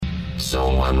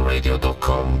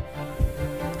ZoneOneRadio.com.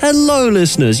 Hello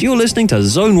listeners, you're listening to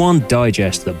Zone 1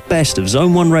 Digest, the best of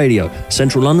Zone 1 Radio,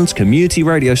 Central London's community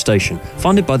radio station,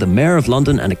 funded by the Mayor of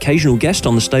London and occasional guest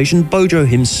on the station, Bojo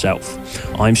himself.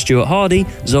 I'm Stuart Hardy,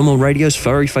 Zone 1 Radio's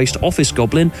furry-faced office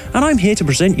goblin, and I'm here to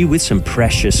present you with some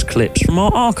precious clips from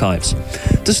our archives.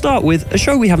 To start with, a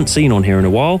show we haven't seen on here in a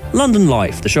while, London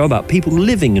Life, the show about people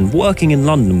living and working in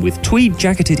London with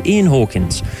tweed-jacketed Ian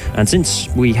Hawkins. And since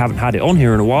we haven't had it on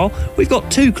here in a while, we've got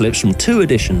two clips from two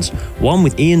editions, one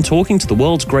with Ian talking to the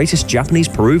world's greatest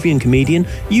Japanese-Peruvian comedian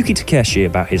Yuki Takeshi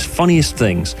about his funniest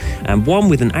things, and one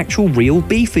with an actual real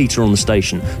beefeater on the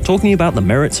station talking about the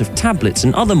merits of tablets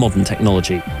and other modern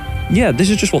technology. Yeah, this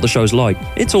is just what the show's like.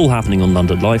 It's all happening on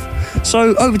London Life.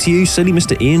 So over to you, silly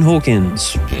Mr. Ian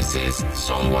Hawkins. This is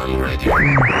Zone 1 Radio.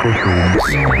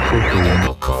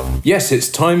 ZoneOneRadio.com. Yes, it's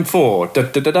time for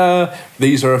da-da-da-da.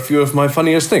 These are a few of my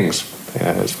funniest things.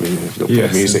 Yeah, there's a little bit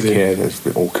of music indeed. Here. There's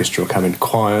the orchestra coming,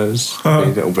 choirs, a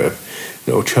little bit of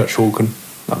little church organ.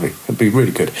 Lovely. It'd be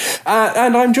really good.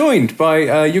 And I'm joined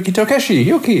by Yuki Takeshi.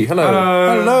 Yuki, hello.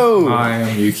 Hello. Hi,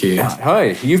 I'm Yuki.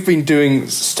 Hi. You've been doing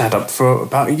stand-up for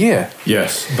about a year.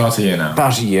 Yes, about a year now.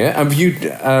 About a year. And you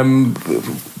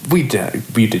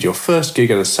did your first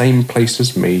gig at the same place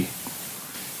as me.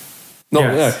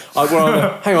 Yes.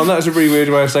 No. Hang on, that was a really weird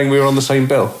way of saying we were on the same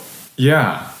bill.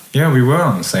 Yeah, we were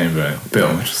on the same bill,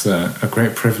 which was a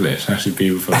great privilege to actually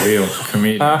be with a real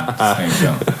comedian on the same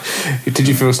bill. Did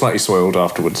you feel slightly soiled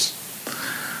afterwards?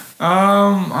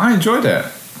 I enjoyed it.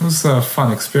 It was a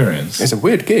fun experience. It's a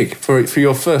weird gig for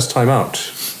your first time out.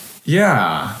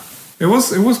 Yeah, it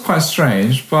was quite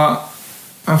strange, but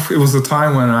it was the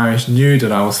time when I knew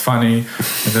that I was funny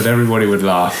and that everybody would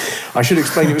laugh. I should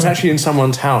explain, it was actually in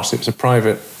someone's house. It was a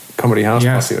private comedy house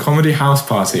party. Yes, comedy house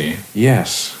party.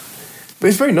 Yes. But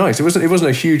it's very nice. It wasn't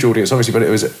a huge audience, obviously, but it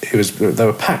was. They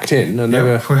were packed in, and they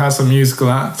were. We had some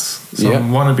musical acts, some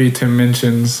wannabe Tim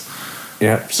Minchins.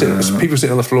 Yeah, people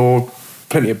sitting on the floor,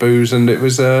 plenty of booze, and it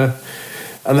was. And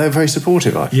they were very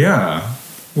supportive. Yeah,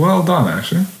 well done,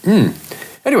 actually.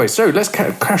 Anyway, so let's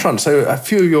crash on. So, a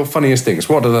few of your funniest things.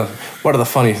 What are the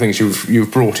funny things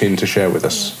you've brought in to share with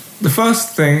us? The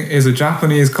first thing is a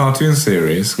Japanese cartoon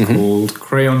series called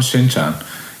Crayon Shin-chan.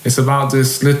 It's about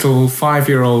this little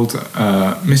 5-year-old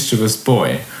mischievous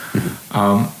boy,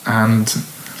 and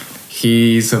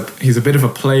he's a bit of a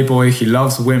playboy. He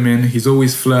loves women. He's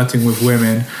always flirting with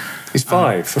women. He's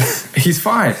 5. He's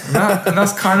 5, and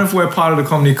that's kind of where part of the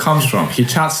comedy comes from. He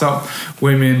chats up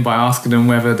women by asking them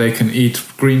whether they can eat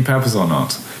green peppers or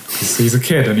not. He's a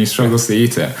kid and he struggles to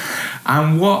eat it.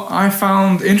 And what I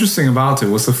found interesting about it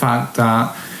was the fact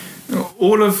that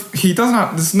he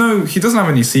doesn't have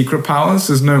any secret powers.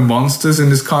 There's no monsters in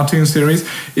this cartoon series.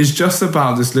 It's just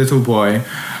about this little boy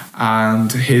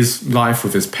and his life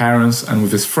with his parents and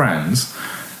with his friends,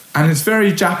 and it's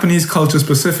very Japanese culture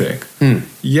specific.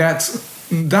 Yet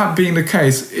that being the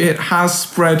case, it has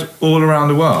spread all around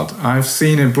the world. I've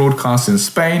seen it broadcast in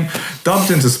Spain,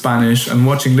 dubbed into Spanish, and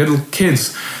watching little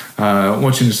kids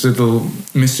watching this little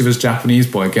mischievous Japanese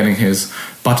boy getting his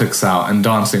buttocks out and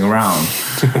dancing around,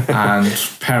 and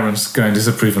parents going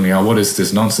disapprovingly, "Oh, what is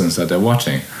this nonsense that they're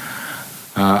watching?"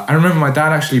 I remember my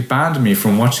dad actually banned me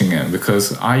from watching it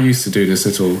because I used to do this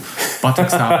little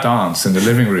buttocks out dance in the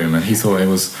living room, and he thought it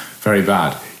was very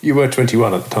bad. You were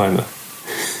 21 at the time, though.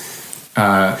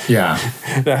 Yeah.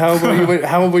 Now, how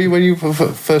old were you when you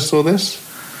first saw this?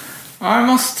 I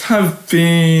must have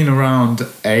been around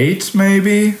 8,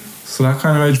 maybe. So that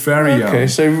kind of age, very young. Okay,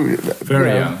 so...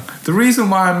 Very young. The reason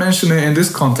why I mention it in this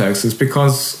context is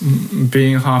because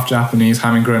being half Japanese,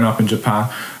 having grown up in Japan,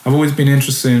 I've always been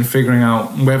interested in figuring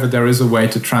out whether there is a way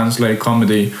to translate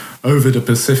comedy over the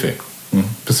Pacific.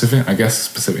 Pacific? I guess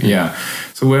Pacific, yeah.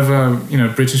 So whether,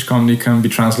 British comedy can be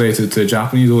translated to a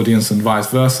Japanese audience and vice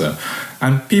versa.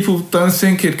 And people don't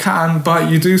think it can, but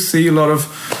you do see a lot of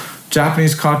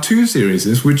Japanese cartoon series,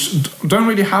 which don't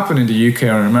really happen in the UK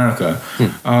or in America,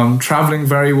 traveling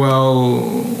very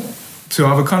well to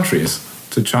other countries,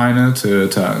 to China,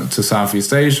 to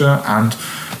Southeast Asia, and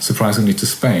surprisingly to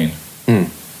Spain.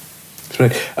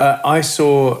 I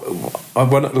saw,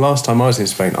 last time I was in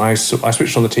Spain, I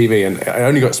switched on the TV and I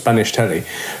only got Spanish telly,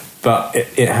 but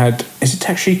it had, is it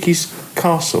Takeshi's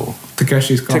Castle?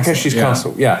 Takeshi's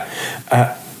Castle, yeah.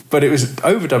 But it was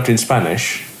overdubbed in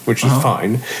Spanish, which is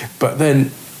fine, but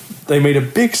then they made a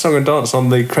big song and dance on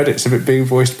the credits of it being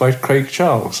voiced by Craig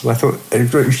Charles. And I thought,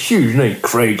 it was huge name,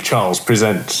 Craig Charles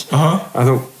Presents. I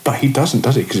thought, but he doesn't,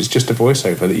 does he? Because it's just a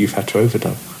voiceover that you've had to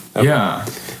overdub. Yeah.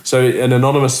 So an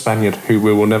anonymous Spaniard who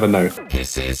we will never know.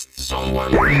 This is Zone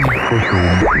 1 Radio.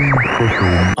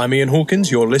 I'm Ian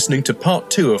Hawkins. You're listening to part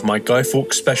 2 of my Guy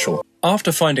Fawkes special.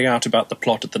 After finding out about the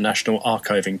plot at the National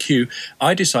Archive in Kew,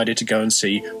 I decided to go and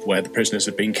see where the prisoners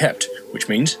had been kept, which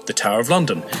means the Tower of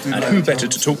London. And who better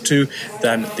to talk to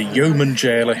than the yeoman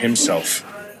jailer himself?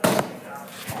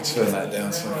 Turn that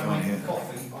down so I can't hear.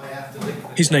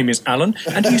 His name is Alan,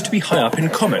 and he used to be high up in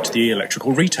Comet, the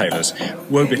electrical retailers.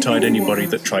 Woe betide anybody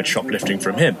that tried shoplifting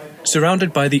from him.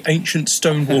 Surrounded by the ancient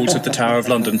stone walls of the Tower of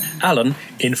London, Alan,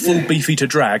 in full Beefeater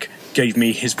drag, gave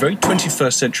me his very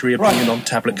 21st century opinion on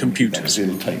tablet computers.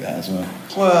 You'll take that as well.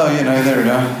 Well, you know, there we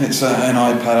go. It's an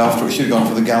iPad after. It should have gone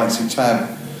for the Galaxy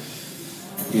Tab.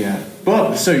 Yeah.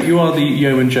 Well, so you are the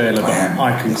yeoman jailer, but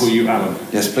I can call you Alan.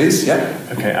 Yes, please. Yeah.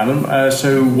 Okay, Alan.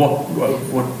 So what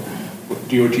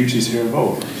do your duties here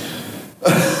involve?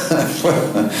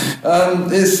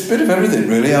 It's a bit of everything,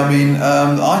 really. I mean,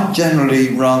 I generally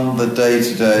run the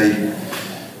day-to-day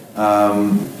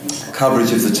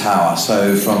coverage of the tower.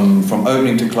 So from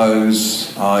opening to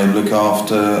close, I look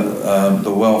after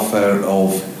the welfare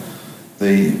of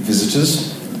the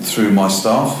visitors through my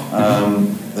staff.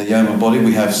 The yeoman body,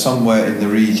 we have somewhere in the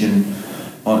region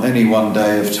on any one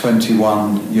day of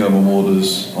 21 yeoman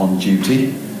warders on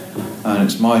duty. And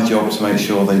it's my job to make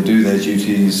sure they do their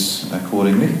duties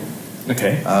accordingly.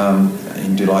 Okay.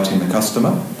 In delighting the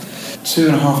customer.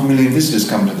 2.5 million visitors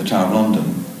come to the Tower of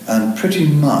London, and pretty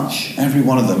much every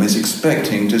one of them is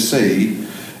expecting to see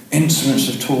instruments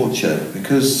of torture,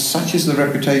 because such is the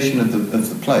reputation of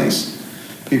the place.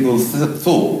 People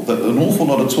thought that an awful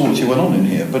lot of torture went on in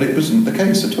here, but it wasn't the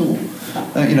case at all.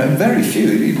 Very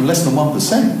few, even less than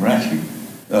 1%, were actually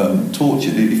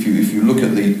tortured. If you look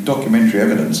at the documentary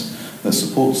evidence that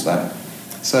supports that.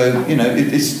 So,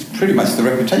 it's pretty much the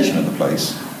reputation of the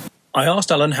place. I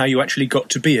asked Alan how you actually got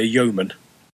to be a yeoman.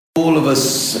 All of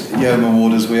us yeoman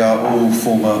warders, we are all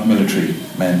former military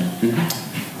men,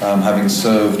 having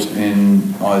served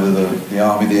in either the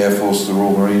Army, the Air Force, the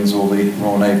Royal Marines, or the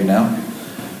Royal Navy now,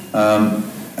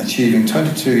 achieving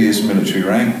 22 years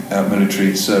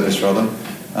military service,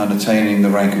 and attaining the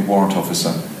rank of warrant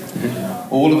officer.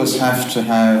 All of us have to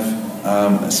have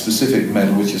a specific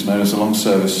medal, which is known as a Long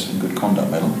Service and Good Conduct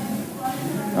Medal.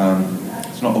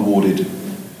 It's not awarded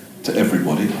to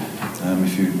everybody.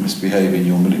 If you misbehave in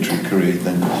your military career,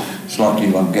 then it's likely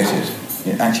you won't get it.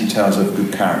 It actually tells of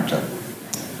good character.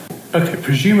 Okay,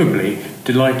 presumably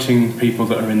delighting people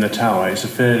that are in the tower is a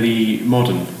fairly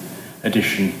modern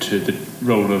addition to the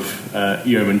role of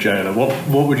yeoman jailer.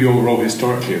 What would your role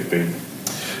historically have been?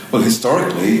 Well,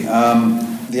 historically,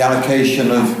 the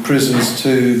allocation of prisons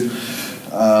to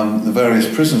the various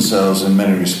prison cells in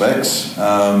many respects.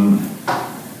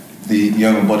 The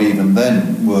yeoman body even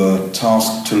then were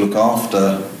tasked to look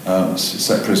after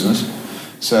set prisoners.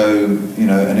 So,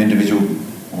 an individual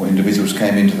or individuals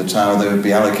came into the tower, they would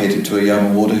be allocated to a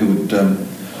yeoman warder who would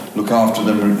look after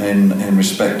them in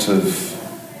respect of,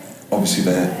 obviously,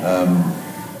 their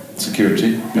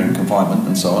security, their confinement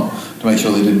and so on, to make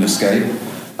sure they didn't escape.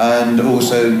 And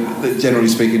also, generally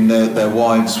speaking, their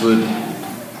wives would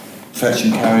fetch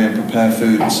and carry and prepare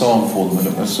food and so on for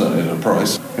them, certainly at a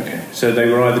price. Okay, so they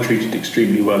were either treated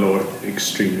extremely well or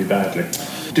extremely badly.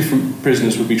 Different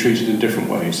prisoners would be treated in different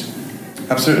ways.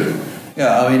 Absolutely.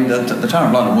 Yeah, I mean, the Tower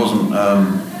of London wasn't,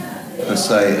 per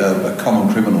se, a common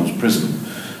criminal's prison.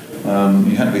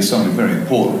 You had to be somebody very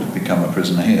important to become a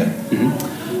prisoner here.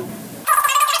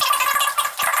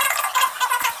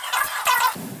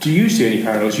 Do you see any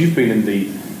parallels? You've been in the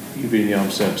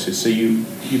armed services, so you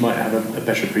might have a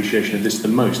better appreciation of this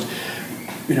than most.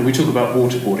 We talk about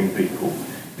waterboarding people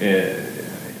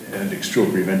and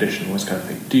extraordinary rendition, all this kind of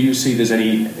thing. Do you see there's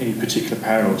any particular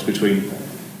parallels between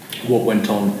what went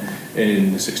on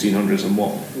in the 1600s and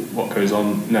what goes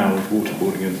on now with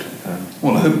waterboarding and?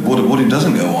 Well, I hope waterboarding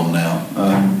doesn't go on now.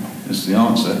 Is the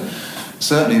answer.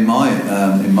 Certainly, in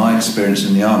my experience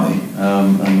in the army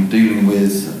and dealing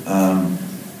with.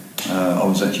 I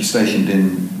was actually stationed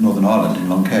in Northern Ireland, in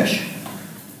Long-Kesh,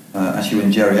 actually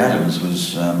when Gerry Adams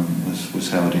was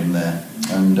held in there,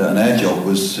 and an air job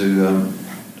was to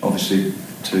obviously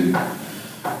to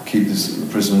keep the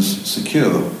prisoners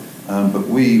secure, but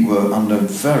we were under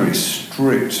very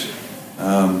strict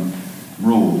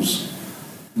rules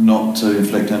not to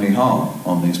inflict any harm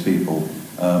on these people.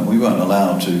 We weren't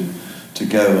allowed to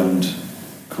go and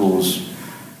cause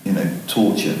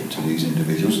torture to these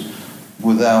individuals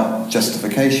without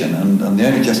justification, and the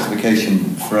only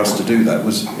justification for us to do that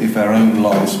was if our own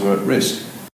lives were at risk.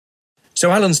 So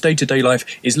Alan's day-to-day life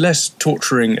is less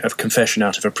torturing of confession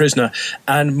out of a prisoner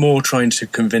and more trying to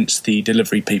convince the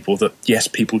delivery people that, yes,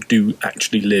 people do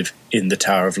actually live in the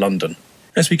Tower of London.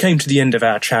 As we came to the end of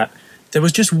our chat, there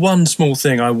was just one small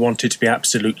thing I wanted to be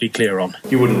absolutely clear on.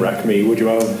 You wouldn't wreck me, would you,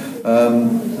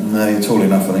 Alan? No, you're tall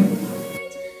enough, I think.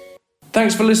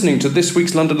 Thanks for listening to this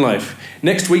week's London Life.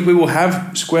 Next week we will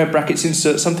have square brackets,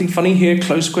 insert something funny here,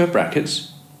 close square brackets.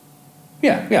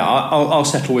 Yeah, I'll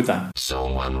settle with that.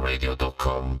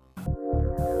 Zone1radio.com.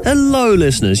 Hello,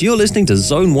 listeners. You're listening to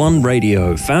Zone 1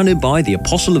 Radio, founded by the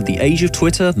apostle of the age of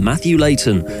Twitter, Matthew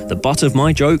Layton, the butt of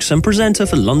my jokes and presenter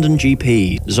for London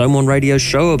GP, Zone 1 Radio's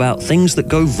show about things that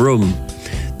go vroom.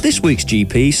 This week's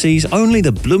GP sees only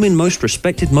the bloomin' most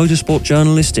respected motorsport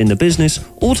journalist in the business,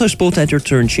 Autosport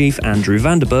Editor-in-Chief Andrew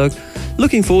van der Berg,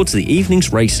 looking forward to the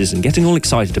evening's races and getting all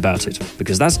excited about it,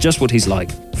 because that's just what he's like.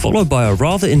 Followed by a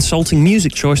rather insulting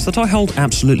music choice that I hold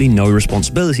absolutely no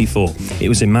responsibility for. It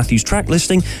was in Matthew's track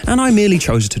listing, and I merely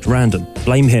chose it at random.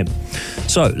 Blame him.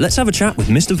 So, let's have a chat with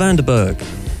Mr. van der Berg.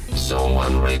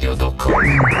 Zone1radio.com.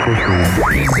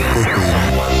 This is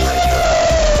Zone 1 Radio.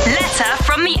 Letter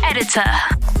from the editor.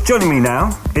 Joining me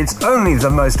now, it's only the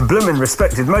most bloomin'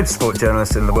 respected motorsport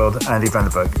journalist in the world, Andy van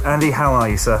der Berg. Andy, how are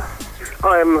you, sir?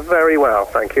 I am very well,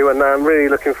 thank you, and I'm really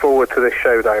looking forward to this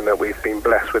showdown that we've been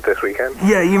blessed with this weekend.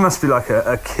 Yeah, you must be like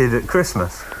a kid at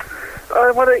Christmas.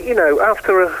 Well, you know,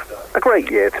 after a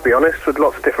great year, to be honest, with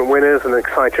lots of different winners and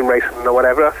exciting racing or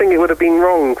whatever, I think it would have been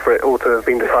wrong for it all to have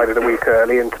been decided a week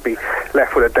early and to be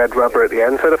left with a dead rubber at the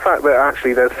end. So the fact that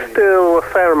actually there's still a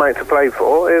fair amount to play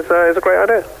for is a great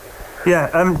idea.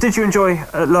 Yeah, did you enjoy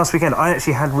last weekend? I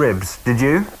actually had ribs. Did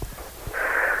you?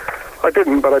 I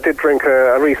didn't, but I did drink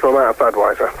a reasonable amount of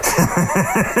Budweiser.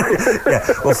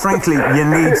 Yeah, well, frankly, you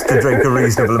need to drink a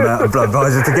reasonable amount of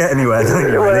Budweiser to get anywhere,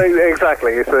 don't you? Really? Well,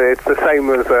 exactly. It's the same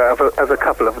as a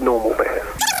couple of normal beers.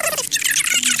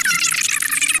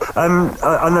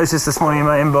 I noticed this morning in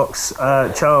my inbox,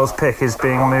 Charles Pick is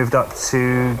being moved up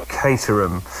to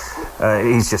Caterham.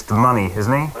 He's just the money,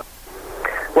 isn't he?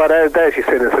 Well, there's your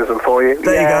cynicism for you.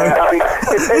 There you go. I mean,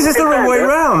 this is the wrong way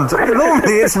round.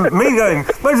 Normally it's me going,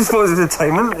 motorsport is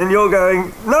entertainment, and you're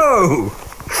going, no!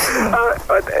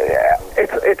 I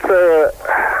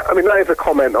mean, that is a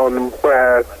comment on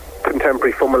where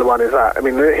contemporary Formula One is at. I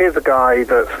mean, here's a guy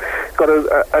that's got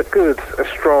a good,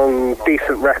 strong,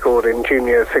 decent record in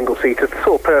junior single-seaters, the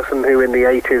sort of person who in the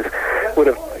 80s would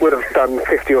have done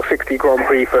 50 or 60 Grand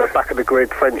Prix for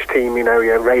back-of-the-grid French team, you know,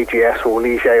 Ray GS or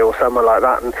Ligier or someone like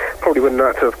that, and probably wouldn't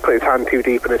have to have put his hand too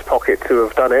deep in his pocket to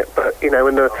have done it. But, you know,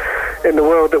 in the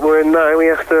world that we're in now, he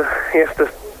has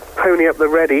to pony up the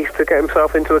ready to get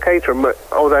himself into a Caterham. But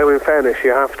although, in fairness,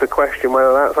 you have to question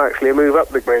whether that's actually a move up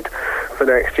the grid for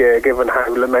next year, given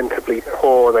how lamentably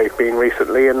poor they've been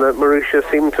recently, and that Marussia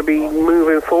seem to be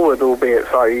moving forward, albeit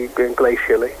slightly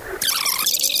glacially.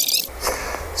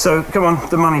 So, come on,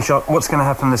 the money shot. What's going to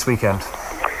happen this weekend?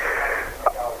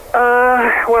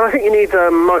 Well, I think you need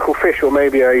Michael Fish or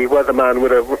maybe a weatherman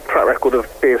with a track record of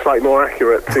being slightly more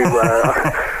accurate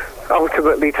to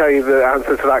ultimately tell you the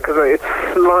answer to that, because it's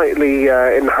slightly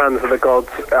in the hands of the gods.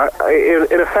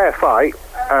 In a fair fight,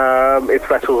 it's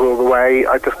Vettel all the way.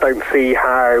 I just don't see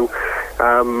how,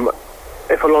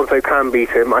 if Alonso can beat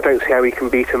him, I don't see how he can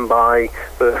beat him by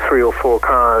the 3 or 4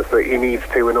 cars that he needs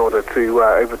to in order to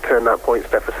overturn that points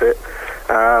deficit.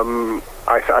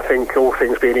 I think all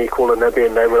things being equal and there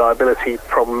being no reliability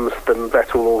problems, then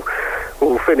Vettel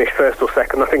will finish first or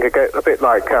second. I think a bit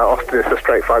like Austin, it's a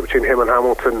straight fight between him and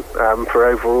Hamilton for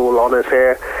overall honours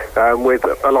here, with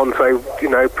Alonso, you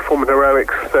know, performing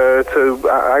heroics to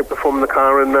outperform the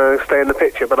car and stay in the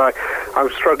picture. But I'm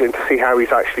struggling to see how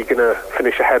he's actually going to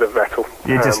finish ahead of Vettel.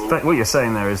 What you're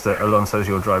saying there is that Alonso's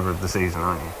your driver of the season,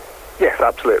 aren't you? Yes,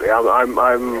 absolutely. I'm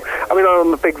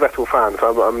a big Vettel fan, so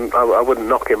I wouldn't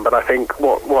knock him. But I think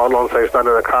what Alonso's done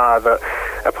in a car that,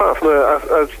 apart from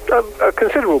a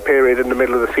considerable period in the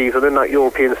middle of the season, in that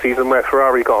European season where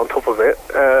Ferrari got on top of it,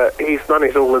 he's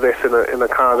managed all of this in a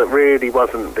car that really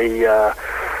wasn't the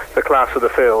class of the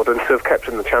field, and to have kept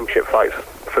in the championship fights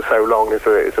for so long is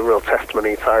a real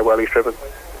testimony to how well he's driven.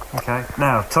 Okay,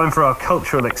 now time for our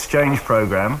cultural exchange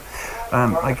programme.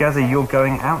 I gather you're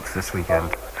going out this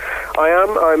weekend. I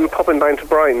am. I'm popping down to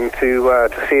Brighton to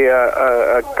see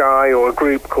a guy or a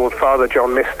group called Father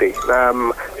John Misty.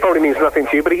 Probably means nothing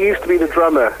to you, but he used to be the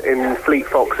drummer in Fleet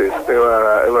Foxes, who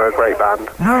are a great band.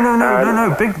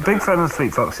 No. Big fan of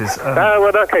Fleet Foxes.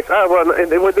 Well, okay.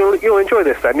 You'll enjoy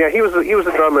this then. Yeah, he was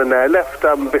a drummer in there. Left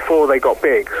before they got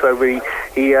big, so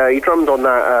he drummed on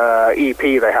that EP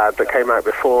they had that came out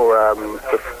before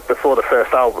the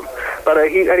first album. But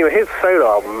anyway, his solo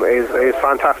album is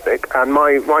fantastic, and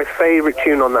my favourite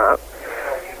tune on that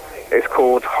is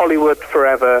called Hollywood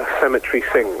Forever Cemetery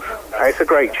Sings. It's a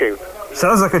great tune.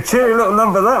 Sounds like a cheery little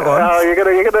number, that one. Oh, you're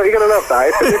gonna love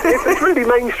that. It's really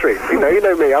mainstream. You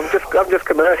know me. I'm just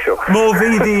commercial. More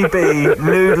VDB,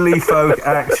 noodly folk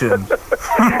action.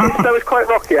 It's quite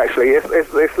rocky actually.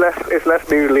 It's less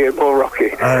noodly and more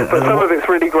rocky. But some of it's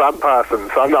really Grant Parsons.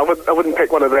 So I wouldn't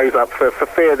pick one of those up for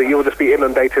fear that you'll just be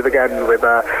inundated again with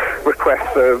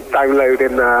requests for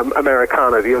downloading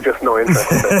Americana that you're just not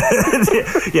interested in.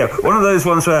 Yeah, one of those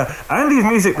ones where Andy's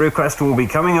music request will be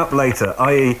coming up later,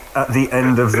 i.e. at the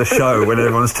end of the show when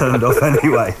everyone's turned off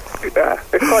anyway. Yeah,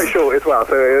 it's quite short as well,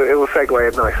 so it will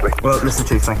segue in nicely. Well, Mr.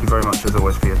 Chief, thank you very much as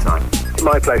always for your time.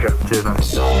 My pleasure. Cheers, man.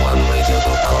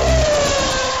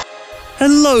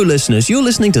 Hello, listeners. You're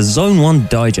listening to Zone 1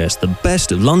 Digest, the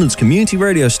best of London's community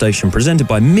radio station, presented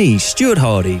by me, Stuart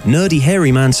Hardy, nerdy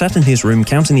hairy man sat in his room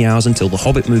counting the hours until the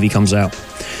Hobbit movie comes out.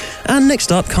 And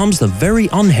next up comes the very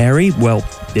unhairy, well,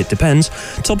 it depends,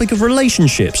 topic of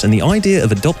relationships and the idea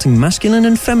of adopting masculine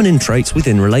and feminine traits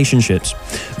within relationships.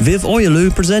 Viv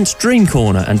Oyaloo presents Dream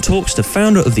Corner and talks to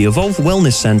founder of the Evolve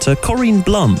Wellness Centre, Corinne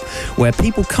Blum, where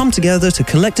people come together to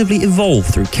collectively evolve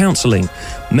through counselling.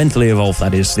 Mentally evolve,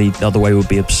 that is. The other way would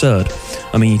be absurd.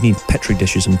 I mean, you need Petri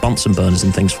dishes and Bunsen burners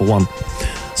and things for one.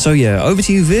 So yeah, over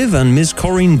to you, Viv and Ms.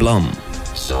 Corinne Blum.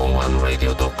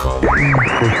 Zone1Radio.com.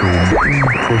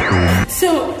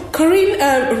 So Corinne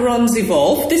runs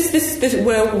Evolve. This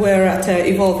we're at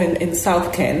Evolve in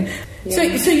South Ken.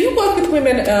 Yeah. So you work with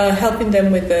women, helping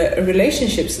them with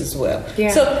relationships as well.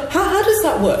 Yeah. So how does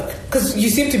that work? Because you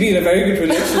seem to be in a very good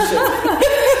relationship.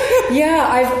 Yeah,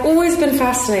 I've always been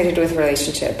fascinated with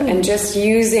relationship and just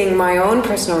using my own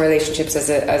personal relationships as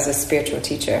a spiritual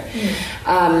teacher.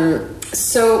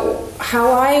 So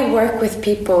how I work with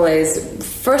people is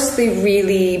firstly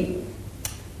really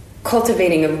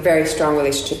cultivating a very strong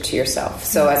relationship to yourself.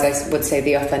 So as I would say,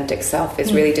 the authentic self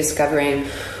is really discovering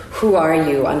who are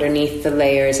you underneath the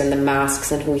layers and the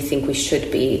masks and who we think we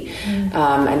should be,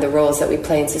 and the roles that we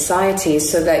play in society,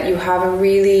 so that you have a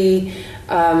really,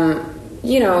 a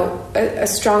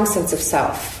strong sense of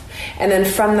self. And then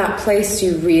from that place,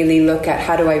 you really look at,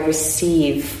 how do I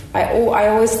receive? I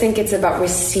always think it's about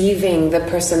receiving the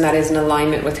person that is in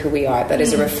alignment with who we are, that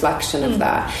is a reflection of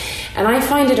that. And I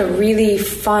find it a really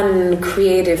fun,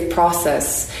 creative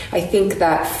process. I think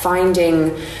that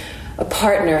finding a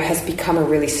partner has become a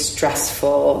really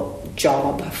stressful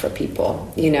job for people,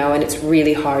 and it's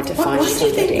really hard to find somebody. Why do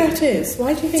you think that is?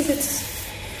 Why do you think it's...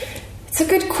 It's a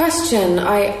good question.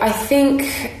 I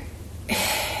think...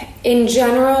 In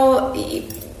general,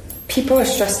 people are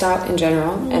stressed out in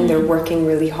general, and they're working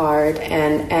really hard.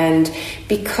 And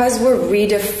because we're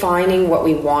redefining what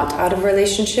we want out of a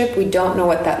relationship, we don't know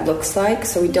what that looks like,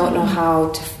 so we don't know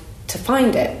how to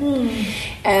find it.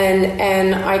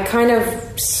 And I kind of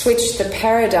switched the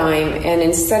paradigm, and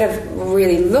instead of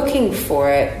really looking for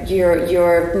it,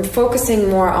 you're focusing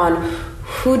more on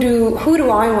who do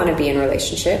I want to be in a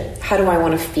relationship? How do I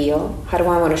want to feel? How do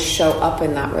I want to show up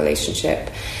in that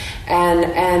relationship?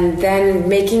 And then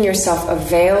making yourself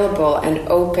available and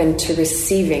open to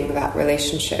receiving that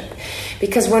relationship.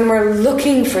 Because when we're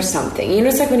looking for something,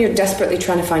 it's like when you're desperately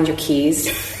trying to find your keys,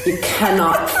 you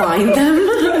cannot find them.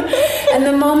 And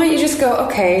the moment you just go,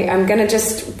 okay, I'm going to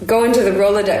just go into the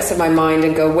Rolodex of my mind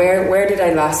and go, where did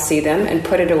I last see them, and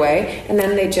put it away, and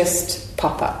then they just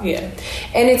pop up. Yeah.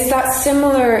 And it's that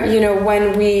similar,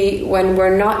 when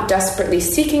we're not desperately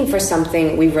seeking for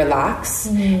something, we relax.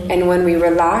 And when we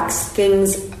relax,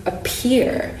 things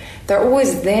appear. They're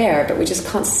always there, but we just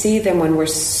can't see them when we're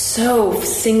so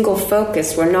single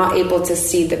focused. We're not able to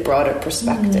see the broader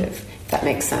perspective. If that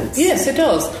makes sense. Yes, it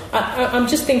does. I'm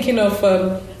just thinking of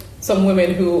some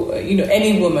women who,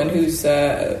 any woman whose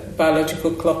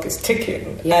biological clock is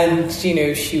ticking, and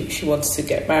she wants to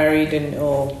get married,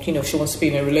 or she wants to be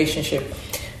in a relationship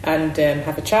and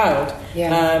have a child.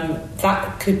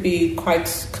 That could be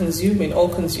quite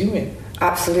all-consuming.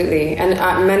 Absolutely, and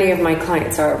many of my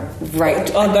clients are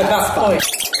right on that point.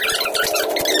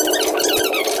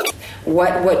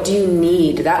 What do you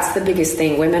need? That's the biggest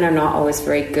thing. Women are not always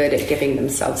very good at giving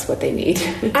themselves what they need.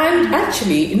 And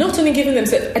actually, not only giving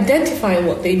themselves, identifying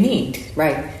what they need.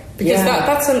 Right. Because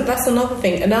that's another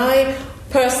thing. And I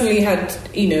personally had,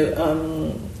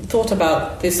 thought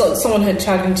about this. Someone had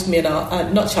challenged me,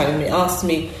 asked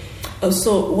me, oh,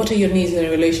 so what are your needs in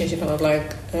a relationship? And I was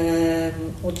like,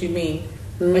 what do you mean?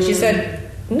 And she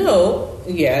said, you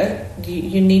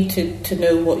need to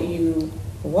know what you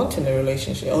want in a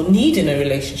relationship or need in a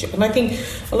relationship. And I think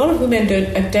a lot of women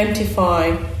don't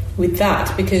identify with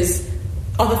that because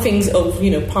other things of,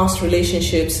 you know, past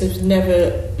relationships have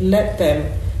never let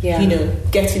them, you know,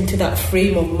 get into that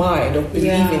frame of mind of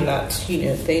believing that, you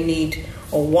know, they need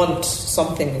or want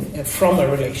something from a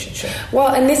relationship.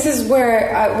 Well, and this is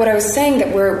where what I was saying,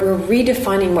 that we're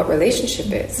redefining what relationship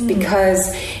is.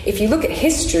 Because if you look at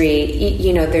history,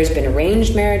 you know, there's been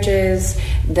arranged marriages.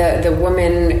 The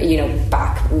woman, you know,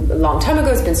 back a long time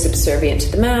ago has been subservient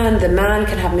to the man. The man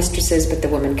can have mistresses, but the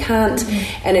woman can't.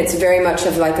 And it's very much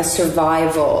of like a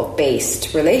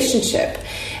survival-based relationship.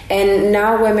 And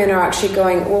now women are actually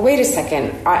going, well, wait a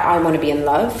second, I want to be in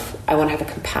love. I want to have a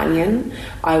companion.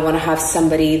 I want to have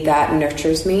somebody that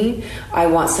nurtures me. I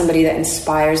want somebody that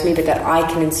inspires me, but that I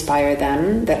can inspire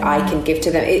them, that I can give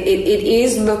to them. It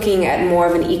is looking at more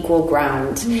of an equal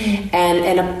ground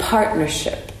and a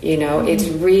partnership. You know, it's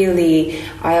really,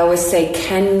 I always say,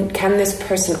 can this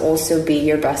person also be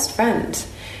your best friend?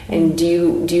 And do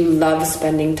you love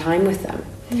spending time with them?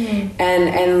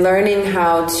 And learning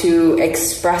how to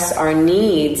express our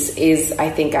needs is, I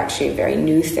think, actually a very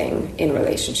new thing in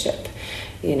relationship.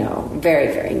 You know,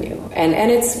 very, very new. And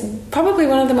it's probably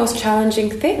one of the most challenging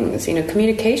things. You know,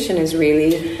 communication is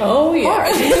really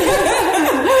hard.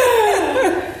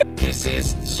 This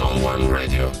is Zone 1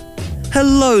 Radio.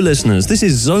 Hello, listeners. This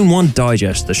is Zone 1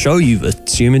 Digest, the show you've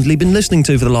assumedly been listening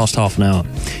to for the last half an hour.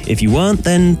 If you weren't,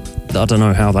 then I don't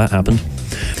know how that happened.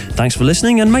 Thanks for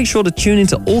listening, and make sure to tune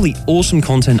into all the awesome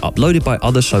content uploaded by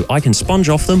others so I can sponge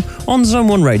off them on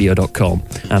zone1radio.com.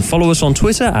 And follow us on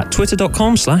Twitter at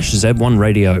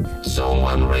twitter.com/Z1Radio.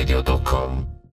 Zone1radio.com